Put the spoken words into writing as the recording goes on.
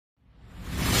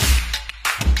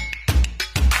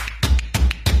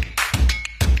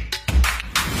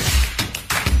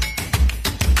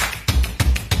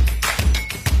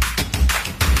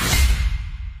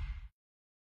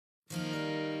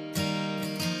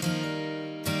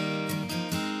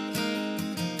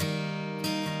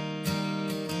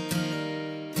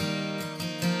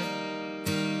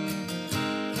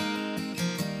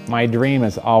My dream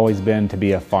has always been to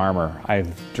be a farmer.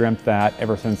 I've dreamt that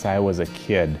ever since I was a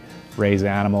kid. Raise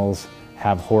animals,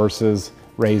 have horses,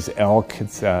 raise elk.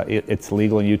 It's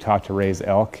legal in Utah to raise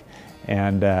elk.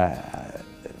 And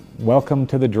welcome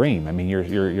to the dream. I mean, you're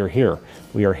here.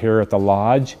 We are here at the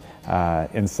lodge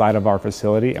inside of our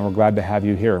facility, and we're glad to have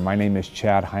you here. My name is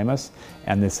Hymus,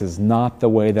 and this is not the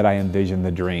way that I envisioned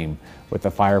the dream, with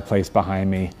the fireplace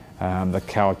behind me, the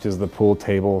couches, the pool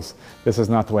tables. This is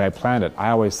not the way I planned it. I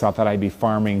always thought that I'd be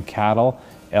farming cattle,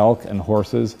 elk, and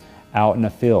horses out in a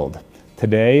field.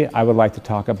 Today, I would like to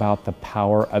talk about the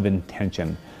power of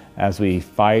intention as we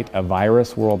fight a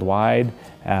virus worldwide,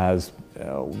 as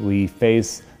we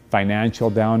face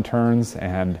financial downturns,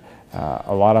 and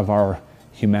a lot of our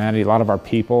humanity, a lot of our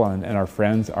people and our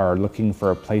friends are looking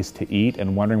for a place to eat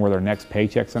and wondering where their next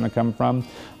paycheck's going to come from.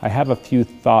 I have a few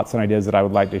thoughts and ideas that I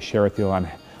would like to share with you on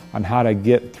how to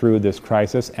get through this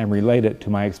crisis and relate it to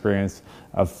my experience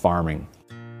of farming.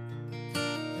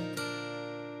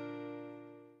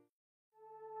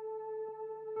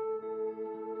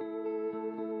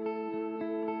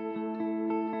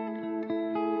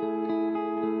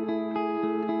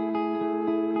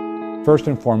 First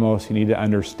and foremost, you need to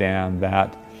understand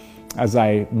that as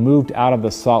I moved out of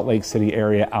the Salt Lake City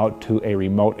area out to a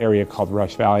remote area called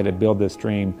Rush Valley to build this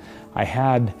dream, I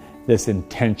had this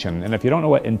intention. And if you don't know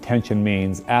what intention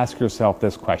means, ask yourself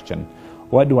this question: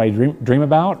 what do I dream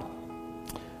about?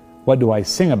 What do I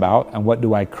sing about? And what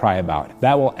do I cry about?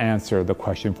 That will answer the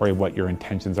question for you, what your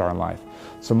intentions are in life.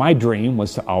 So my dream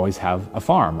was to always have a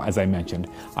farm, as I mentioned.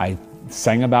 I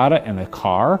sang about it in the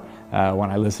car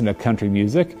when I listened to country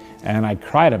music, and I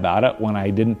cried about it when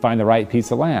I didn't find the right piece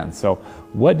of land. So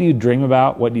what do you dream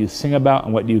about, what do you sing about,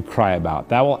 and what do you cry about?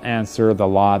 That will answer the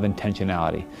law of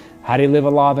intentionality. How do you live a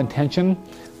law of intention?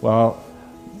 Well,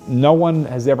 no one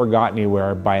has ever got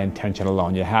anywhere by intention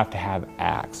alone. You have to have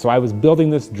acts. So I was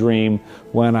building this dream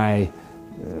when I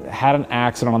had an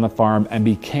accident on the farm and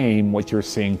became what you're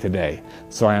seeing today.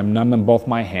 So I am numb in both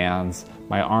my hands.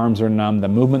 My arms are numb. The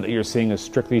movement that you're seeing is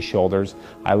strictly shoulders.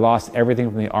 I lost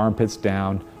everything from the armpits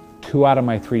down. 2 out of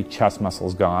my 3 chest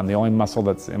muscles gone. The only muscle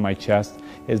that's in my chest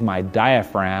is my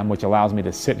diaphragm, which allows me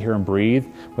to sit here and breathe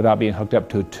without being hooked up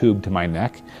to a tube to my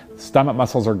neck. Stomach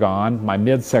muscles are gone. My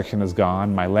midsection is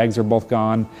gone. My legs are both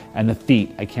gone. And the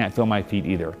feet, I can't feel my feet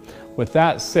either. With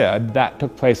that said, that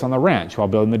took place on the ranch while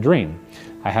building the dream.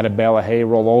 I had a bale of hay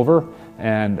roll over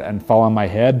and fall on my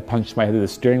head, punched my head through the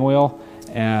steering wheel,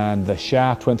 and the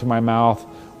shaft went through my mouth,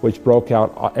 which broke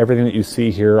out everything that you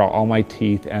see here, all my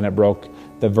teeth, and it broke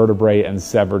the vertebrae and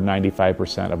severed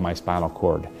 95% of my spinal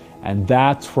cord. And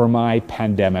that's where my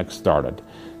pandemic started.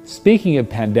 Speaking of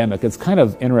pandemic, it's kind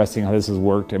of interesting how this has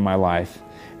worked in my life.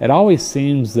 It always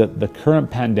seems that the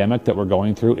current pandemic that we're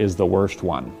going through is the worst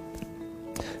one.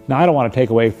 Now, I don't want to take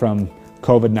away from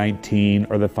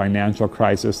COVID-19 or the financial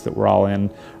crisis that we're all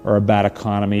in, or a bad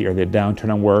economy, or the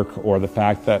downturn in work, or the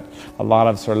fact that a lot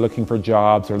of us are looking for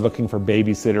jobs or looking for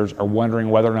babysitters, or wondering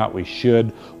whether or not we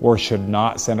should or should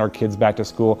not send our kids back to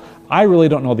school. I really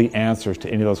don't know the answers to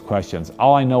any of those questions.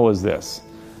 All I know is this: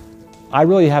 I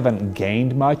really haven't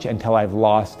gained much until I've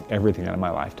lost everything in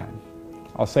my lifetime.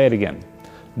 I'll say it again.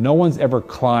 No one's ever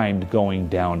climbed going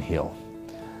downhill.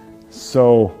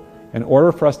 So in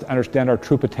order for us to understand our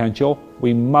true potential,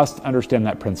 we must understand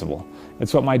that principle.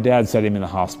 It's what my dad said to me in the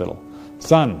hospital.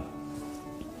 Son,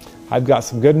 I've got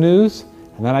some good news,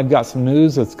 and then I've got some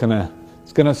news that's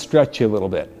gonna stretch you a little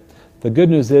bit. The good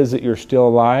news is that you're still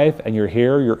alive and you're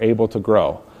here, you're able to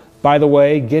grow. By the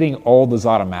way, getting old is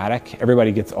automatic.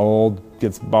 Everybody gets old,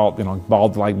 gets bald,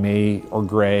 bald like me, or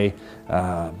gray.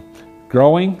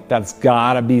 Growing, that's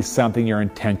gotta be something you're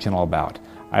intentional about.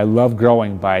 I love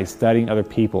growing by studying other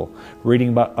people, reading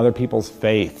about other people's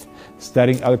faith,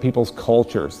 studying other people's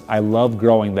cultures. I love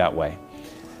growing that way.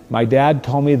 My dad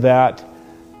told me that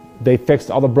they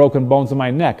fixed all the broken bones in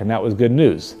my neck, and that was good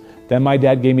news. Then my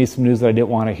dad gave me some news that I didn't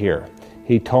want to hear.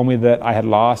 He told me that I had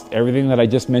lost everything that I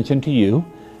just mentioned to you,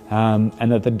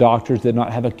 and that the doctors did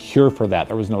not have a cure for that.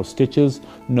 There was no stitches,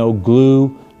 no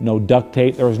glue, no duct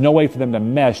tape. There was no way for them to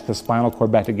mesh the spinal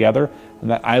cord back together, and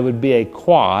that I would be a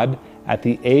quad at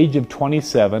the age of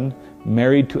 27,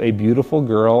 married to a beautiful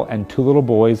girl and 2 little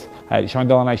boys.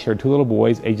 Shondell and I shared 2 little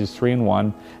boys, ages 3 and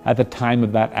 1, at the time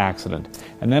of that accident.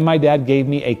 And then my dad gave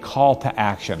me a call to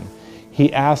action.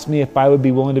 He asked me if I would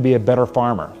be willing to be a better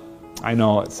farmer. I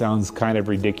know it sounds kind of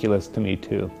ridiculous to me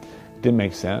too. It didn't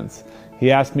make sense. He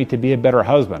asked me to be a better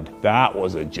husband. That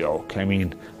was a joke. I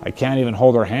mean, I can't even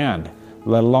hold her hand,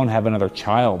 let alone have another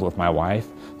child with my wife.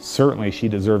 Certainly she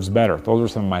deserves better. Those were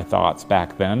some of my thoughts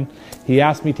back then. He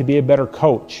asked me to be a better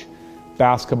coach.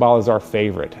 basketball is our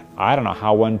favorite. I don't know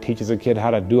how one teaches a kid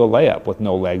how to do a layup with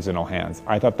no legs and no hands.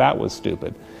 I thought that was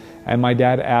stupid. And my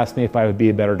dad asked me if I would be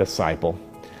a better disciple.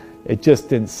 It just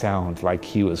didn't sound like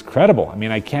he was credible. I mean,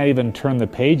 I can't even turn the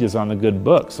pages on the good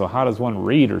book, so how does one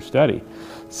read or study?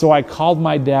 So I called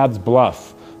my dad's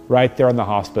bluff right there in the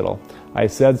hospital. I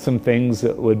said some things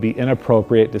that would be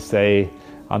inappropriate to say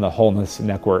on the Wholeness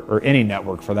Network, or any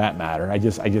network for that matter. I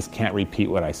just can't repeat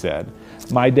what I said.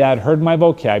 My dad heard my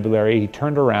vocabulary, he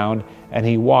turned around, and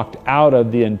he walked out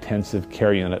of the intensive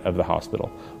care unit of the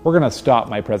hospital. We're going to stop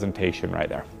my presentation right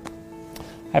there.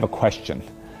 I have a question.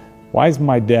 Why is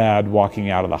my dad walking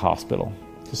out of the hospital?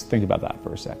 Just think about that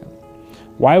for a second.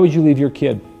 Why would you leave your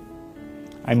kid?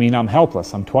 I mean, I'm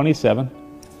helpless. I'm 27.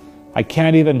 I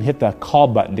can't even hit the call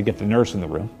button to get the nurse in the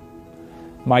room.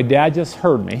 My dad just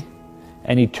heard me,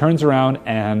 and he turns around,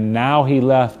 and now he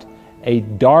left a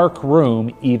dark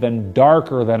room, even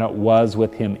darker than it was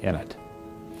with him in it.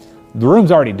 The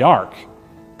room's already dark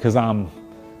because I'm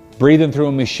breathing through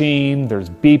a machine. There's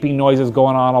beeping noises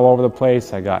going on all over the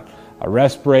place. I got a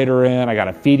respirator in. I got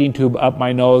a feeding tube up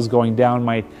my nose, going down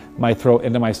my throat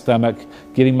into my stomach,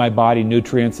 giving my body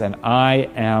nutrients, and I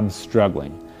am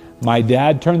struggling. My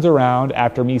dad turns around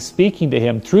after me speaking to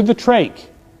him through the trach.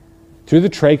 Through the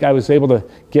trach, I was able to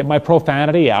get my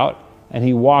profanity out, and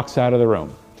he walks out of the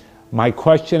room. My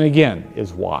question again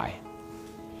is why?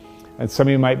 And some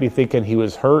of you might be thinking he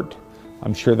was hurt.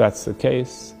 I'm sure that's the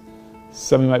case.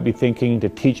 Some of you might be thinking to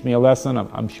teach me a lesson.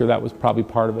 I'm sure that was probably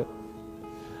part of it.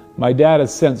 My dad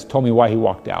has since told me why he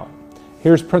walked out.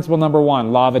 Here's principle number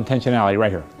 1, law of intentionality,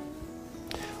 right here.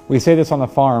 We say this on the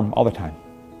farm all the time.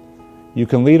 You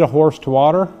can lead a horse to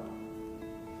water.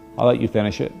 I'll let you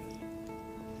finish it.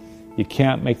 You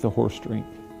can't make the horse drink.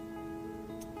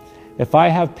 If I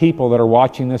have people that are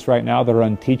watching this right now that are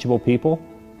unteachable people,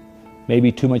 maybe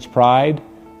too much pride,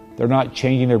 they're not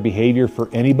changing their behavior for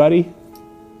anybody,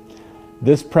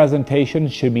 this presentation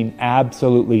should mean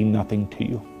absolutely nothing to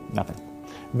you. Nothing.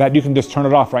 In fact, you can just turn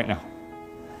it off right now.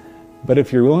 But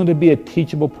if you're willing to be a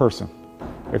teachable person,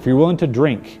 if you're willing to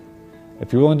drink,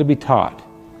 if you're willing to be taught,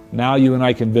 now you and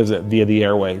I can visit via the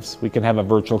airwaves. We can have a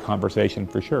virtual conversation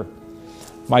for sure.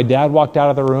 My dad walked out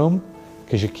of the room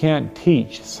because you can't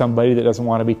teach somebody that doesn't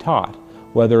want to be taught.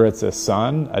 Whether it's a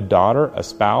son, a daughter, a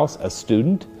spouse, a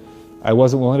student, I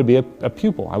wasn't willing to be a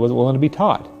pupil. I wasn't willing to be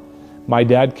taught. My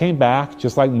dad came back,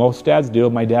 just like most dads do.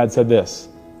 My dad said this,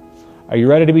 "Are you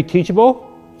ready to be teachable?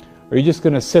 Or are you just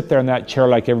going to sit there in that chair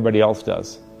like everybody else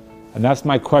does?" And that's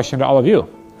my question to all of you.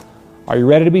 Are you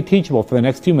ready to be teachable for the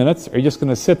next few minutes? Or are you just going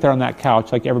to sit there on that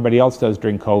couch like everybody else does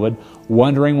during COVID,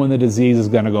 wondering when the disease is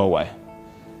going to go away?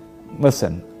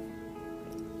 Listen,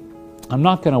 I'm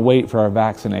not going to wait for a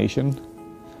vaccination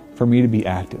for me to be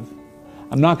active.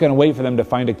 I'm not going to wait for them to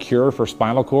find a cure for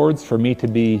spinal cords for me to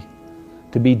be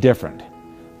different.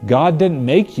 God didn't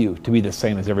make you to be the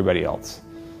same as everybody else.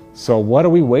 So what are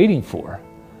we waiting for?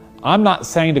 I'm not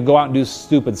saying to go out and do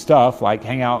stupid stuff like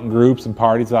hang out in groups and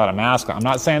parties without a mask on. I'm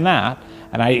not saying that.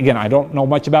 And I don't know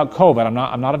much about COVID.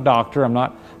 I'm not a doctor. I'm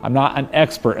not an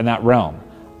expert in that realm.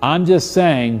 I'm just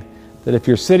saying that if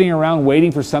you're sitting around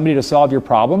waiting for somebody to solve your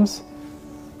problems,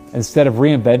 instead of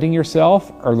reinventing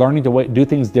yourself or learning to do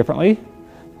things differently,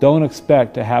 don't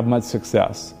expect to have much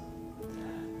success.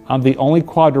 I'm the only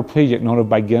quadriplegic known of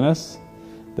by Guinness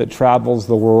that travels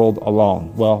the world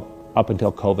alone. Well, up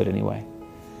until COVID anyway.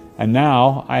 And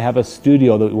now I have a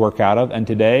studio that we work out of, and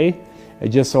today it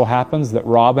just so happens that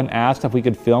Robin asked if we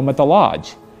could film at the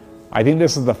lodge. I think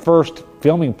this is the first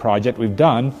filming project we've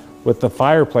done with the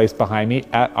fireplace behind me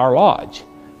at our lodge.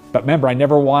 But remember, I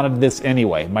never wanted this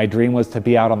anyway. My dream was to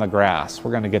be out on the grass.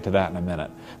 We're going to get to that in a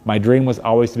minute. My dream was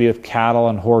always to be with cattle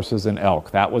and horses and elk.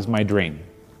 That was my dream.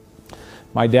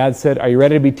 My dad said, "Are you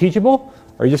ready to be teachable?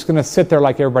 Or are you just going to sit there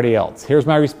like everybody else?" Here's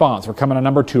my response. We're coming to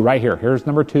number 2 right here. Here's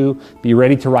number 2. Be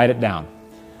ready to write it down.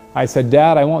 I said,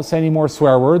 "Dad, I won't say any more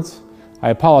swear words.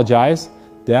 I apologize.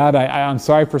 Dad, I'm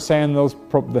sorry for saying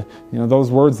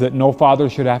those words that no father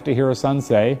should have to hear a son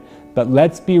say. But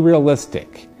let's be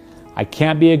realistic. I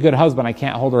can't be a good husband. I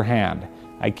can't hold her hand.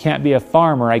 I can't be a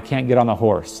farmer. I can't get on the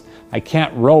horse. I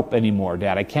can't rope anymore,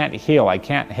 Dad. I can't heel. I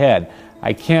can't head.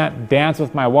 I can't dance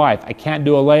with my wife. I can't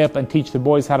do a layup and teach the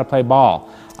boys how to play ball.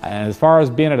 And as far as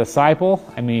being a disciple,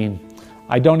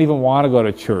 I don't even want to go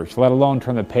to church, let alone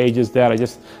turn the pages, Dad. It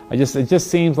just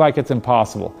seems like it's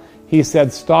impossible." He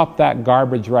said, "Stop that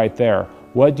garbage right there.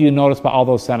 What do you notice about all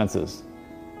those sentences?"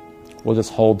 We'll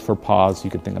just hold for pause.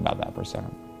 You can think about that for a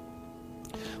second.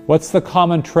 What's the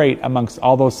common trait amongst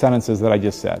all those sentences that I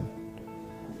just said?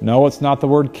 No, it's not the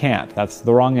word can't. That's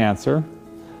the wrong answer.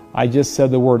 I just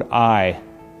said the word I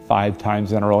 5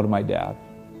 times in a row to my dad.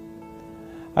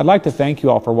 I'd like to thank you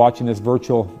all for watching this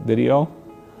virtual video.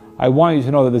 I want you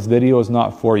to know that this video is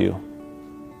not for you.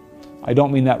 I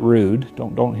don't mean that rude.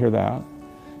 Don't hear that.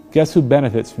 Guess who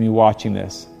benefits from you watching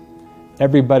this?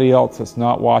 Everybody else that's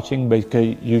not watching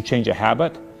because you change a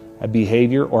habit, a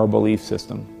behavior, or a belief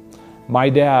system. My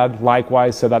dad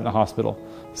likewise said that in the hospital.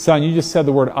 Son, you just said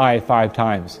the word I 5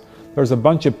 times. There's a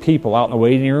bunch of people out in the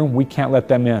waiting room. We can't let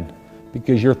them in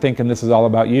because you're thinking this is all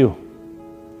about you.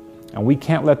 And we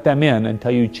can't let them in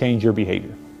until you change your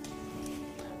behavior.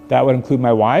 That would include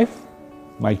my wife,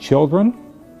 my children,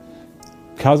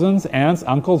 cousins, aunts,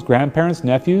 uncles, grandparents,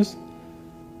 nephews,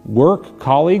 work,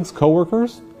 colleagues,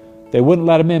 co-workers. They wouldn't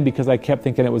let them in because I kept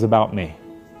thinking it was about me.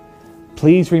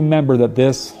 Please remember that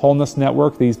this Wholeness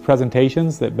Network, these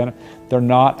presentations, they're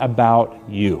not about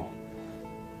you.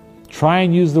 Try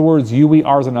and use the words you, we,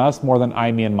 ours, and us more than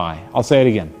I, me, and my. I'll say it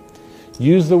again.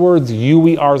 Use the words you,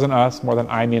 we, ours, and us more than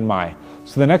I, me, and my.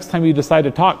 So the next time you decide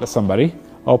to talk to somebody,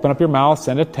 open up your mouth,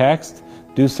 send a text,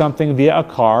 do something via a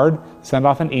card, send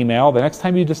off an email. The next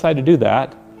time you decide to do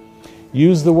that,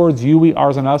 use the words you, we,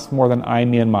 ours, and us more than I,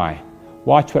 me, and my.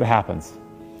 Watch what happens.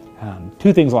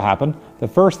 2 things will happen. The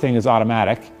first thing is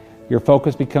automatic. Your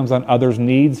focus becomes on others'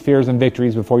 needs, fears, and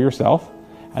victories before yourself.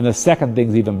 And the second thing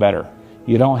is even better.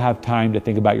 You don't have time to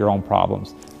think about your own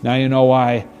problems. Now you know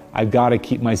why I've got to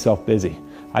keep myself busy.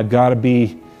 I've got to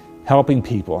be helping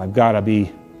people. I've got to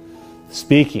be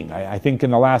speaking. I think in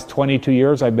the last 22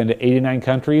 years, I've been to 89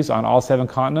 countries on all 7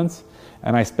 continents,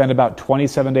 and I spend about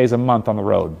 27 days a month on the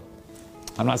road.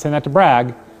 I'm not saying that to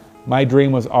brag. My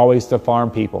dream was always to farm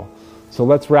people. So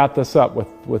let's wrap this up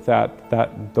with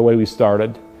that the way we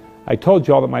started. I told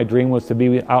you all that my dream was to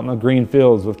be out in the green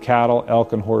fields with cattle,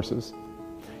 elk, and horses.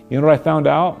 You know what I found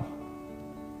out?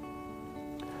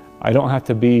 I don't have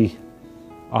to be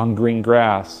on green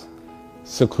grass,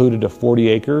 secluded to 40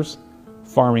 acres,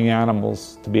 farming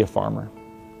animals to be a farmer.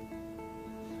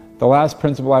 The last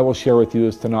principle I will share with you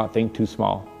is to not think too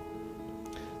small.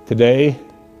 Today,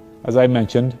 as I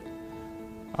mentioned,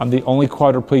 I'm the only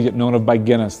quadriplegic known of by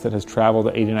Guinness that has traveled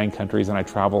to 89 countries, and I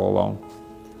travel alone.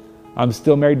 I'm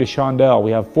still married to Shondell.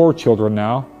 We have 4 children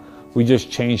now. We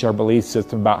just changed our belief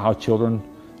system about how children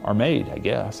are made, I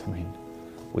guess.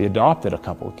 We adopted a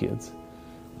couple of kids.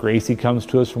 Gracie comes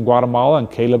to us from Guatemala,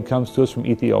 and Caleb comes to us from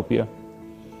Ethiopia.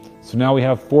 So now we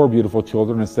have 4 beautiful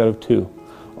children instead of 2.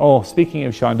 Oh, speaking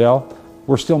of Shondell,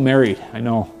 we're still married. I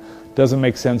know, doesn't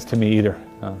make sense to me either.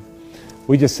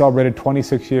 We just celebrated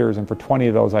 26 years, and for 20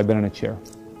 of those, I've been in a chair.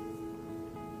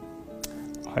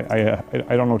 I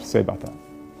don't know what to say about that.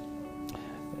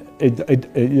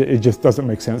 It just doesn't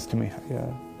make sense to me.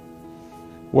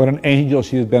 What an angel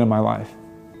she has been in my life.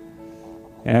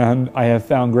 And I have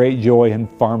found great joy in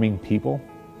farming people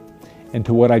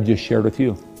into what I just shared with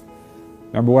you.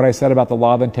 Remember what I said about the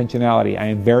law of intentionality. I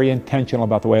am very intentional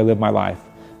about the way I live my life.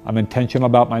 I'm intentional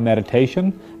about my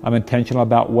meditation. I'm intentional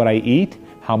about what I eat,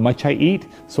 how much I eat,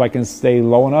 so I can stay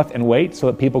low enough in weight so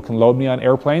that people can load me on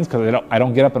airplanes because I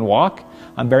don't get up and walk.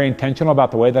 I'm very intentional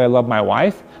about the way that I love my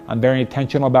wife. I'm very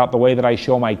intentional about the way that I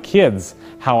show my kids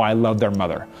how I love their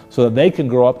mother so that they can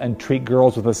grow up and treat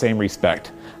girls with the same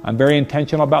respect. I'm very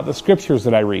intentional about the scriptures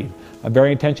that I read. I'm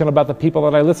very intentional about the people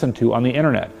that I listen to on the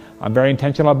internet. I'm very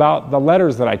intentional about the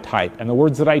letters that I type and the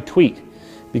words that I tweet,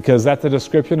 because that's a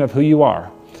description of who you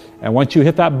are. And once you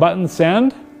hit that button,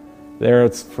 send, there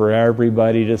it's for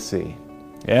everybody to see.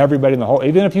 Everybody in the whole,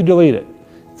 even if you delete it,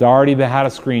 it's already had a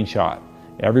screenshot.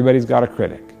 Everybody's got a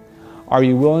critic. Are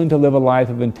you willing to live a life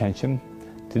of intention?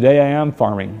 Today I am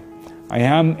farming. I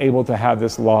am able to have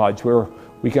this lodge where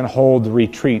we can hold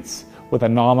retreats with a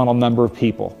nominal number of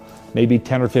people, maybe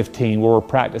 10 or 15, where we're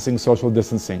practicing social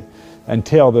distancing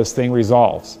until this thing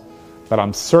resolves. But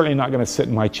I'm certainly not going to sit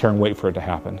in my chair and wait for it to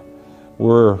happen.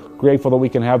 We're grateful that we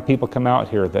can have people come out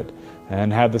here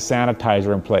and have the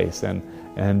sanitizer in place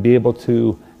and be able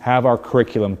to have our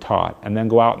curriculum taught, and then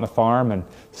go out on the farm and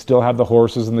still have the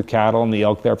horses and the cattle and the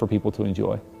elk there for people to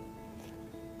enjoy.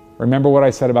 Remember what I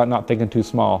said about not thinking too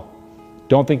small.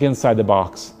 Don't think inside the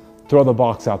box. Throw the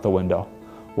box out the window.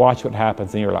 Watch what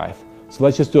happens in your life. So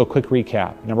let's just do a quick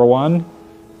recap. Number 1,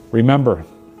 remember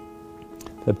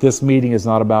that this meeting is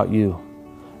not about you.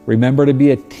 Remember to be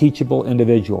a teachable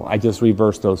individual. I just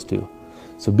reversed those 2.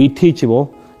 So be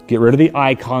teachable. Get rid of the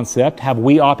I concept. Have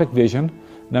we-opic vision.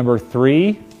 Number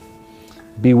 3,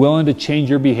 be willing to change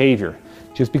your behavior.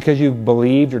 Just because you've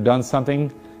believed or done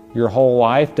something your whole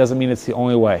life doesn't mean it's the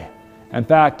only way. In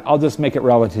fact, I'll just make it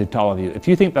relative to all of you. If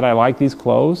you think that I like these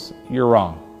clothes, you're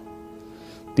wrong.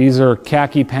 These are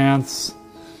khaki pants.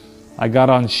 I got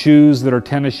on shoes that are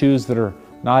tennis shoes that are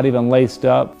not even laced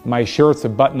up. My shirt's a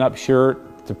button-up shirt.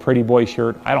 It's a pretty boy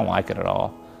shirt. I don't like it at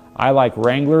all. I like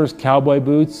Wranglers, cowboy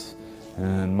boots,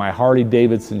 and my Harley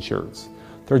Davidson shirts.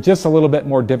 They're just a little bit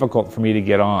more difficult for me to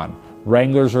get on.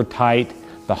 Wranglers are tight.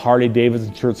 The Harley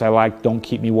Davidson shirts I like don't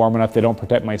keep me warm enough. They don't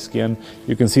protect my skin.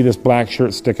 You can see this black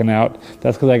shirt sticking out.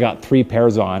 That's because I got 3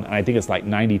 pairs on, and I think it's like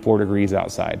 94 degrees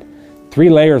outside. 3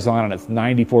 layers on, and it's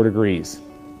 94 degrees.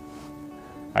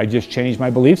 I just changed my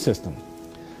belief system.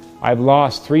 I've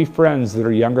lost 3 friends that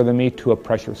are younger than me to a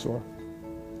pressure sore.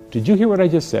 Did you hear what I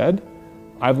just said?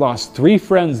 I've lost 3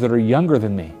 friends that are younger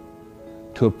than me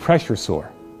to a pressure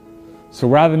sore. So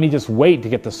rather than me just wait to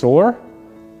get the sore,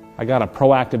 I got a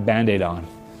proactive Band-Aid on.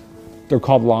 They're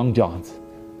called long johns.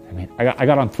 I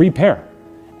got on 3 pair,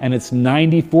 and it's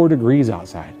 94 degrees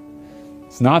outside.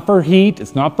 It's not for heat,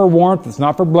 it's not for warmth, it's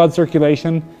not for blood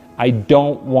circulation. I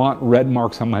don't want red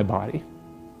marks on my body.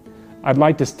 I'd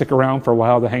like to stick around for a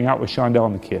while to hang out with Shondell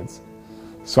and the kids.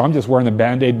 So I'm just wearing the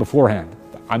Band-Aid beforehand.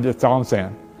 That's all I'm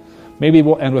saying. Maybe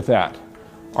we'll end with that.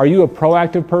 Are you a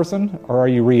proactive person or are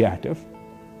you reactive?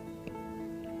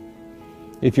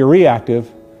 If you're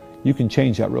reactive, you can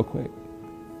change that real quick.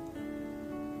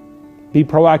 Be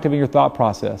proactive in your thought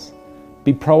process.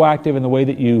 Be proactive in the way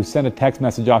that you send a text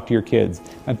message off to your kids.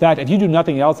 In fact, if you do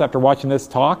nothing else after watching this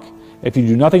talk, if you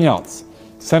do nothing else,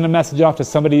 send a message off to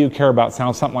somebody you care about.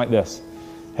 Sounds something like this.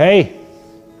 Hey,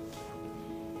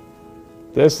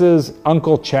 this is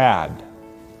Uncle Chad,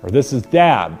 or this is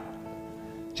Dad.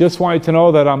 Just want you to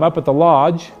know that I'm up at the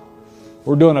lodge.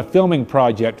 We're doing a filming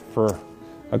project for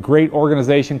a great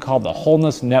organization called the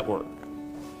Wholeness Network.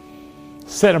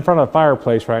 Sitting in front of a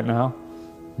fireplace right now.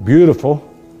 Beautiful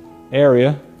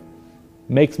area.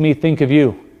 Makes me think of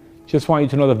you. Just want you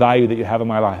to know the value that you have in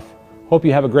my life. Hope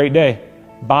you have a great day.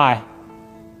 Bye.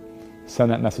 Send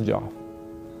that message off.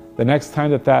 The next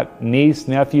time that niece,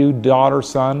 nephew, daughter,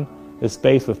 son is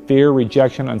faced with fear,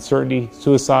 rejection, uncertainty,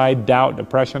 suicide, doubt,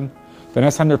 depression, the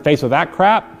next time they're faced with that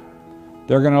crap,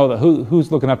 they're going to know that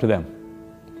who's looking up to them?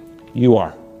 You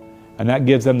are. And that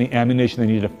gives them the ammunition they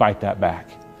need to fight that back.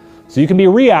 So you can be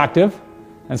reactive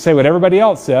and say what everybody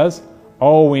else says.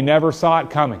 Oh, we never saw it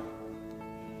coming.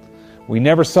 We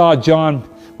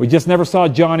just never saw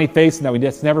Johnny facing that. We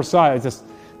just never saw it.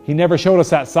 He never showed us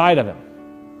that side of him.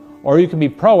 Or you can be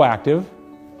proactive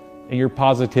in your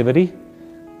positivity.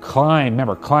 Climb.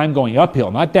 Remember, climb going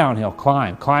uphill, not downhill.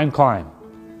 Climb, climb, climb.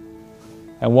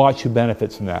 And watch who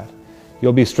benefits from that.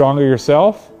 You'll be stronger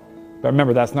yourself. But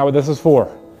remember, that's not what this is for.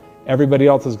 Everybody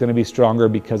else is going to be stronger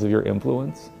because of your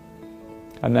influence.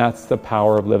 And that's the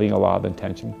power of living a law of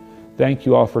intention. Thank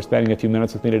you all for spending a few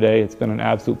minutes with me today. It's been an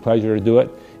absolute pleasure to do it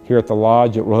here at the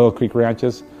Lodge at Royal Creek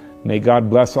Ranches. May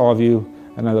God bless all of you,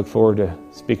 and I look forward to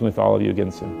speaking with all of you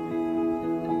again soon.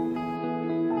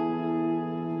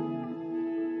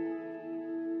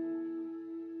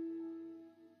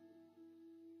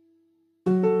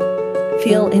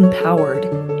 Feel empowered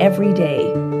every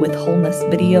day with wholeness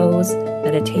videos,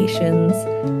 meditations,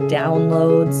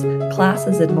 downloads,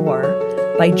 classes, and more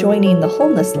by joining the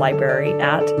Wholeness Library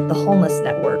at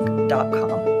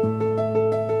thewholenessnetwork.com.